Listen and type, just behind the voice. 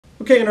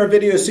Okay, in our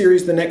video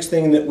series, the next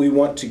thing that we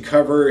want to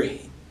cover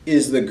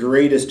is the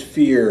greatest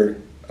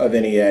fear of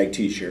any ag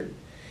teacher.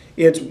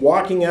 It's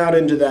walking out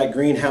into that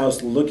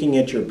greenhouse, looking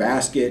at your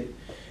basket,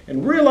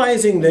 and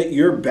realizing that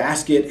your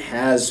basket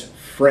has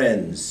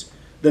friends.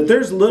 That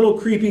there's little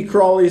creepy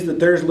crawlies, that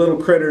there's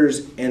little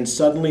critters, and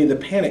suddenly the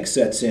panic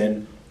sets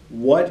in.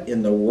 What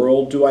in the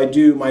world do I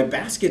do? My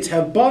baskets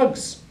have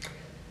bugs.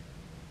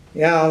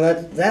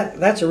 Yeah,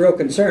 that's a real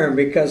concern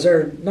because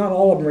not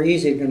all of them are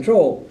easy to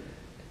control.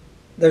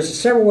 There's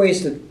several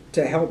ways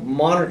to help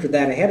monitor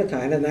that ahead of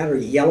time, and that are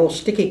yellow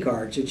sticky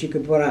cards that you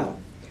can put out.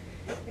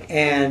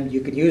 And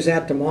you can use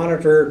that to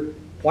monitor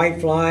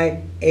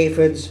whitefly,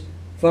 aphids,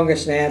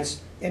 fungus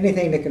gnats,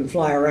 anything that can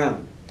fly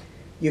around.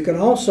 You can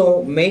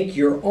also make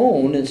your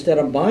own instead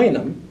of buying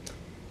them,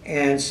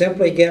 and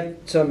simply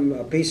get some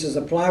pieces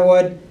of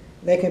plywood.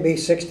 They can be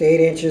 6 to 8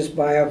 inches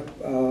by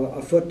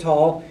a foot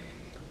tall.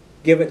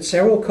 Give it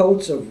several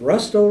coats of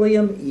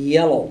Rust-Oleum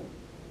yellow.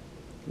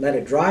 Let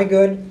it dry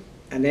good,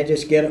 and then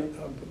just get a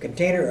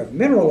container of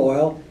mineral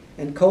oil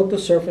and coat the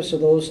surface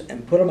of those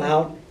and put them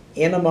out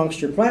in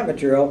amongst your plant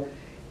material.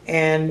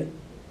 And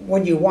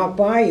when you walk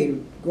by,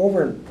 you go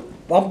over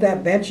and bump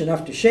that bench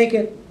enough to shake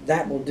it.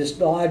 That will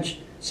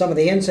dislodge some of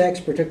the insects,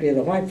 particularly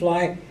the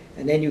whitefly,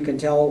 and then you can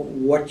tell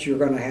what you're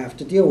going to have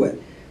to deal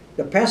with.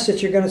 The pests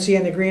that you're going to see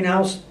in the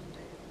greenhouse,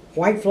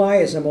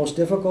 whitefly is the most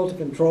difficult to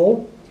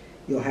control.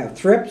 You'll have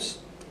thrips,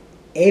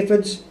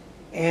 aphids,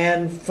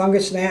 and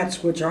fungus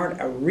gnats, which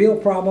aren't a real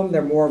problem.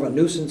 They're more of a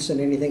nuisance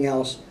than anything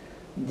else.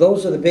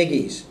 Those are the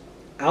biggies.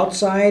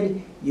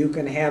 Outside, you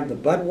can have the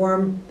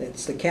budworm.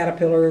 That's the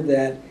caterpillar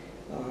that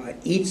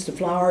eats the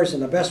flowers,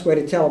 and the best way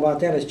to tell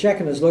about that is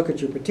checking his look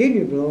at your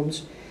petunia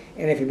blooms.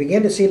 And if you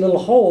begin to see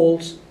little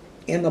holes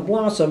in the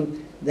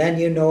blossom, then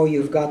you know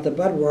you've got the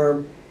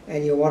budworm,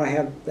 and you want to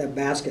have that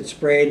basket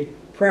sprayed,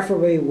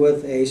 preferably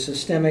with a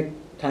systemic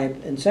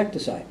type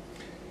insecticide.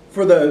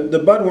 For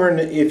the budworm,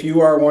 if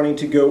you are wanting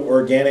to go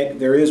organic,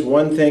 there is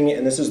one thing,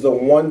 and this is the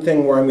one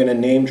thing where I'm going to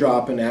name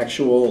drop an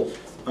actual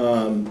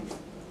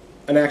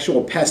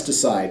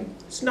pesticide.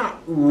 It's not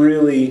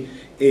really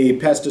a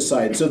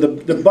pesticide. So the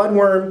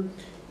budworm,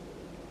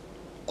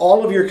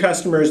 all of your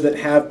customers that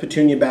have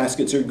petunia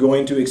baskets are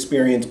going to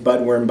experience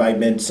budworm by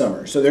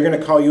midsummer. So they're going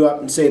to call you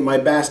up and say, my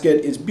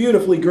basket is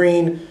beautifully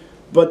green,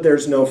 but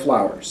there's no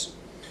flowers.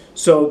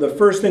 So the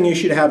first thing you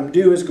should have them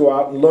do is go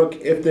out and look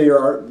if there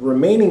are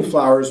remaining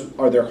flowers,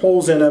 are there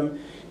holes in them?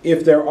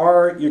 If there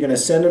are, you're going to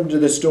send them to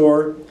the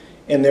store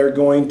and they're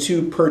going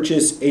to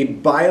purchase a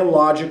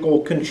biological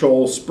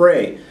control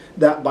spray.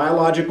 That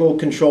biological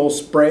control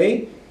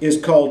spray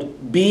is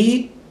called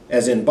B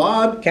as in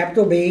Bob.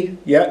 Capital B.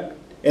 Yep.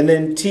 And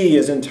then T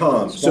as in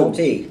Tom. Small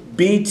t.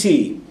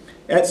 BT.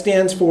 That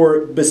stands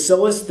for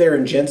Bacillus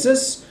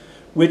thuringiensis,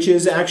 which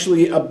is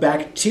actually a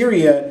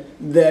bacteria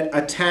that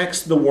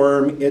attacks the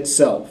worm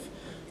itself.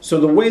 So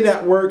the way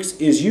that works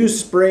is you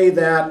spray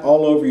that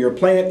all over your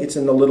plant. It's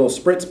in the little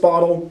spritz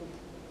bottle.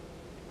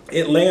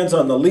 It lands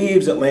on the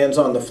leaves, it lands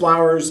on the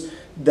flowers.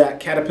 That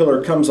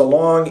caterpillar comes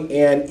along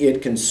and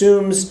it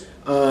consumes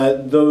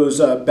those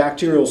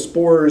bacterial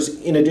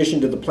spores in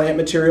addition to the plant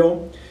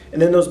material.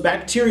 And then those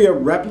bacteria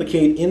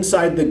replicate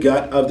inside the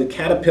gut of the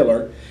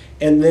caterpillar,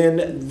 and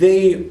then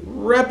they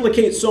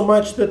replicate so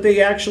much that they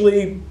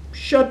actually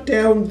shut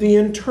down the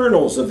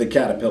internals of the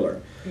caterpillar.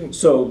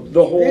 So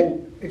the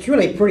whole... It's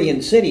really pretty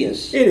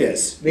insidious. It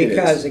is.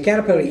 Because the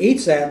caterpillar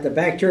eats that, the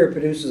bacteria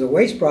produces a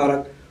waste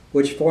product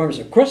which forms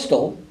a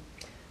crystal.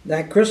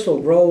 That crystal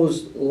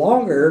grows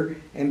longer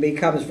and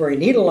becomes very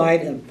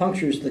needle-like and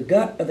punctures the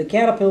gut of the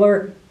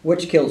caterpillar,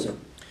 which kills it.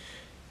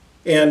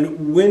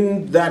 And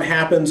when that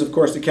happens, of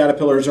course, the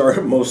caterpillars are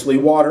mostly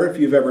water, if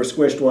you've ever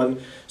squished one.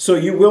 So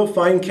you will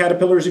find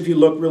caterpillars if you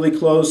look really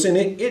close, and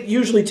it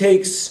usually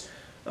takes...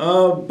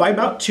 by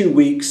about 2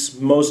 weeks,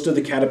 most of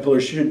the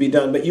caterpillars should be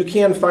done, but you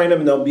can find them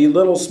and they'll be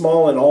little,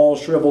 small, and all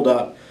shriveled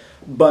up.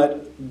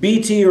 But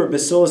BT, or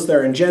Bacillus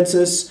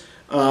thuringiensis,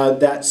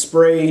 that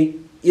spray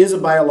is a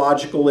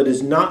biological. It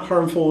is not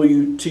harmful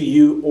to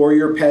you or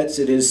your pets.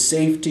 It is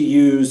safe to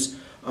use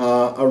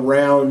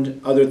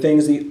around other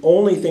things. The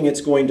only thing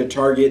it's going to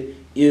target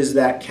is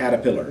that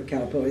caterpillar. The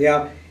caterpillar,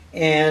 yeah.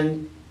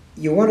 And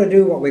you want to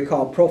do what we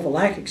call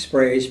prophylactic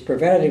sprays,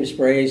 preventative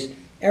sprays,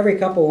 every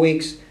couple of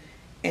weeks.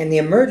 And the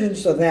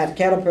emergence of that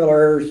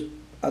caterpillar's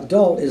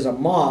adult is a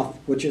moth,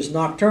 which is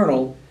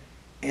nocturnal,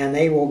 and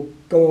they will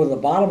go to the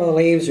bottom of the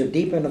leaves or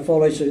deep in the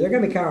foliage, so they're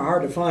going to be kind of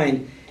hard to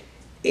find.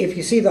 If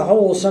you see the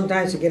holes,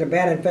 sometimes you get a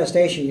bad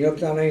infestation. You look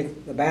down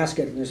underneath the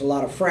basket and there's a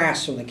lot of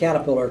frass from the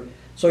caterpillar,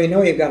 so you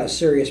know you've got a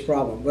serious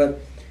problem.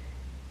 But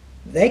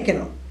they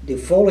can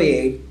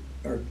defoliate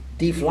or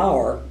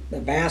deflower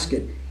the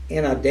basket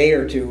in a day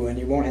or two and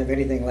you won't have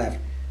anything left.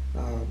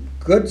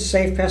 Good,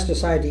 safe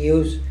pesticide to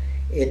use.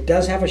 It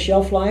does have a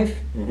shelf life,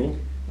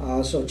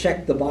 so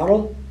check the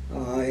bottle.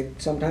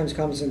 It sometimes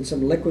comes in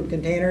some liquid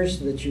containers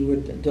that you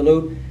would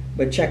dilute,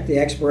 but check the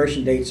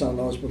expiration dates on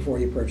those before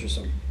you purchase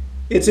them.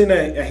 It's in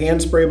a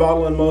hand spray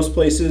bottle in most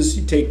places.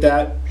 You take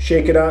that,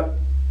 shake it up,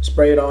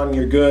 spray it on,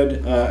 you're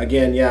good.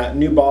 Again, yeah,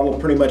 new bottle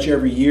pretty much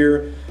every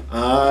year.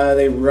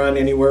 They run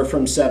anywhere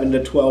from $7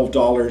 to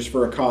 $12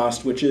 for a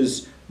cost, which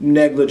is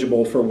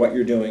negligible for what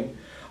you're doing.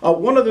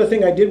 One other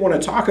thing I did want to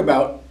talk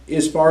about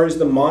as far as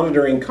the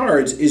monitoring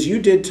cards is you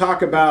did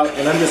talk about,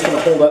 and I'm just going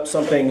to hold up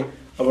something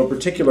of a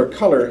particular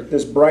color,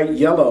 this bright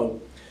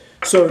yellow.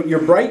 So your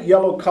bright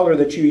yellow color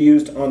that you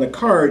used on the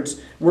cards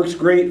works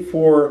great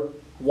for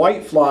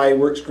whitefly,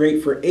 works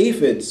great for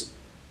aphids,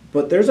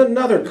 but there's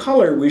another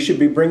color we should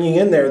be bringing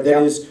in there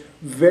that is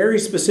very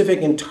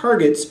specific and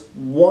targets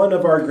one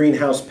of our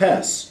greenhouse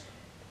pests.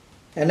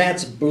 And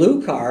that's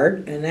blue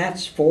card, and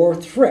that's for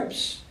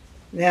thrips.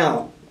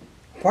 Now,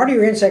 part of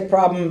your insect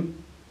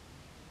problem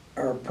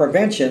or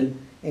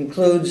prevention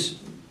includes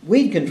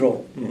weed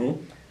control.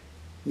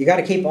 You got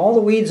to keep all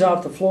the weeds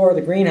off the floor of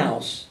the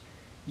greenhouse.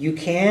 You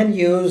can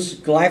use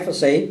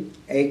glyphosate,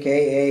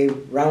 aka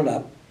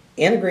Roundup,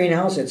 in a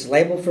greenhouse. It's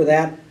labeled for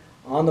that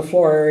on the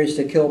floor areas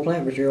to kill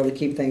plant material to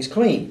keep things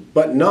clean.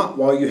 But not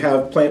while you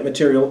have plant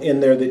material in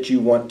there that you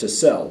want to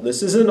sell.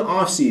 This is an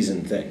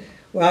off-season thing.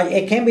 Well,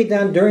 it can be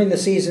done during the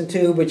season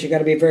too, but you got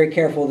to be very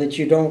careful that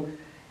you don't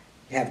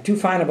have too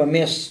fine of a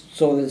mist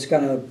so that it's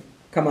going to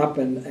come up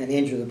and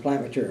injure the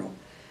plant material.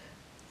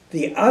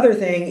 The other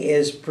thing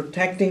is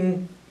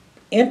protecting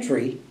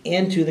entry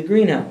into the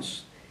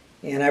greenhouse.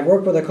 And I've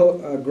worked with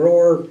a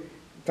grower, in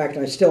fact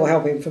I still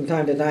help him from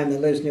time to time,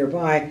 that lives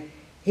nearby.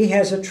 He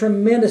has a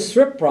tremendous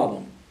thrip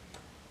problem,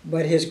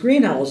 but his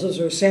greenhouses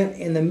are set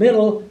in the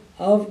middle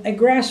of a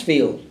grass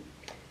field.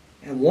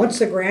 And once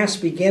the grass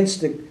begins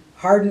to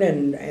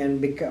harden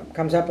and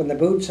comes up in the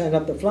boots and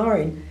up the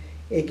flowering,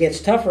 it gets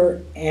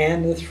tougher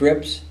and the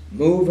thrips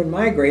move and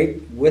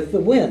migrate with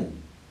the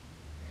wind.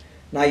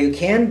 Now you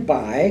can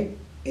buy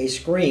a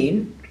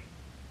screen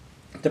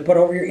to put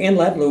over your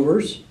inlet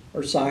louvers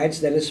or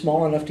sides that is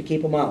small enough to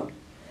keep them out.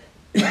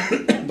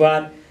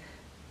 But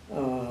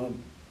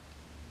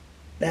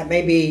that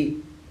may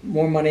be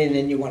more money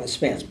than you want to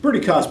spend. It's pretty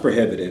cost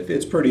prohibitive.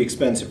 It's pretty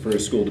expensive for a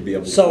school to be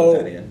able to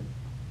put that in.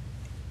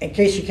 In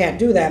case you can't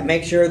do that,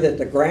 make sure that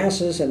the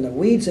grasses and the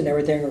weeds and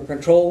everything are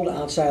controlled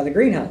outside of the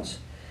greenhouse.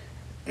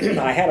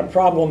 I had a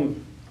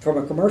problem from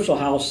a commercial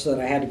house that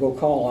I had to go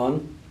call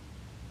on,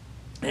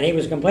 and he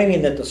was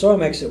complaining that the soil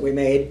mix that we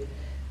made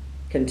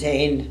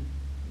contained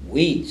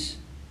weeds.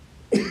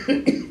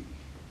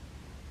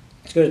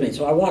 Excuse me.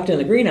 So I walked in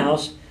the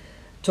greenhouse,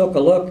 took a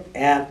look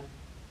at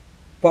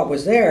what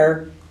was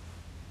there,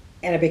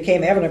 and it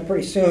became evident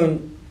pretty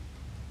soon.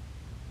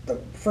 The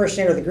first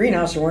into the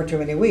greenhouse there weren't too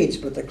many weeds,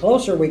 but the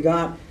closer we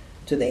got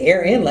to the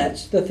air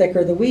inlets, the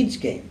thicker the weeds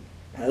came.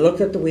 And I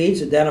looked at the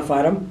weeds,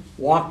 identified them,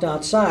 walked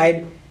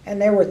outside,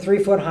 and there were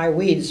 3-foot high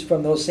weeds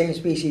from those same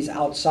species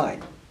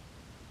outside.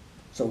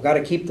 So we've got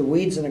to keep the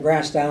weeds and the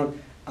grass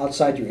down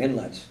outside your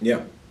inlets.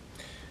 Yeah.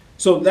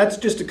 So that's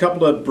just a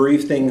couple of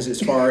brief things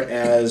as far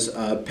as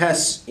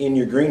pests in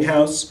your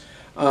greenhouse.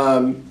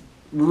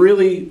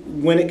 Really,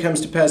 when it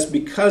comes to pests,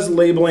 because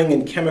labeling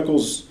and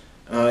chemicals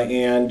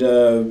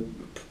and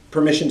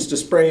permissions to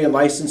spray and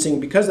licensing,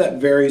 because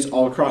that varies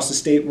all across the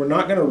state, we're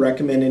not going to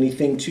recommend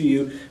anything to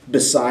you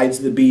besides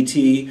the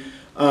BT.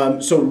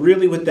 So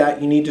really with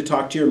that, you need to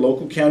talk to your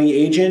local county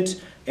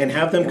agent and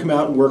have them come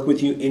out and work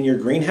with you in your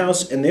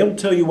greenhouse, and they'll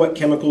tell you what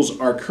chemicals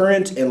are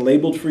current and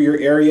labeled for your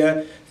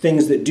area,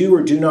 things that do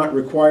or do not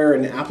require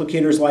an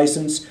applicator's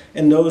license,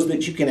 and those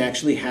that you can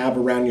actually have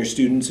around your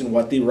students and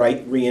what the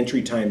right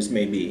re-entry times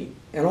may be.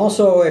 And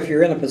also, if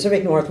you're in the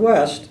Pacific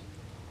Northwest,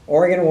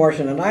 Oregon,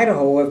 Washington, and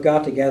Idaho have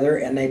got together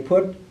and they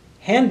put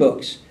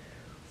handbooks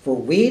for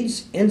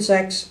weeds,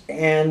 insects,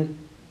 and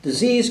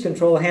disease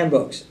control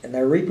handbooks, and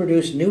they're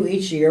reproduced new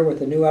each year with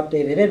the new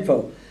updated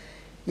info.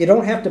 You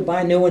don't have to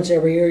buy new ones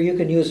every year. You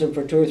can use them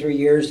for 2 or 3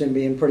 years and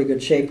be in pretty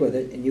good shape with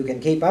it. And you can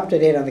keep up to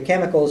date on the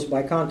chemicals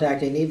by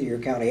contacting either your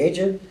county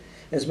agent,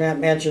 as Matt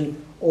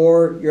mentioned,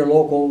 or your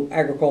local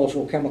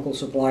agricultural chemical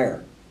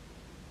supplier.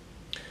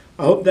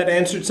 I hope that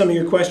answered some of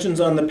your questions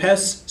on the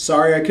pests.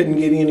 Sorry I couldn't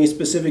give you any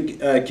specific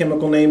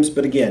chemical names,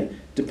 but again,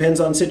 depends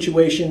on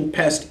situation,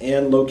 pest,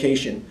 and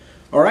location.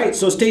 All right,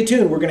 so stay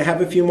tuned. We're going to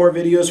have a few more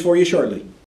videos for you shortly.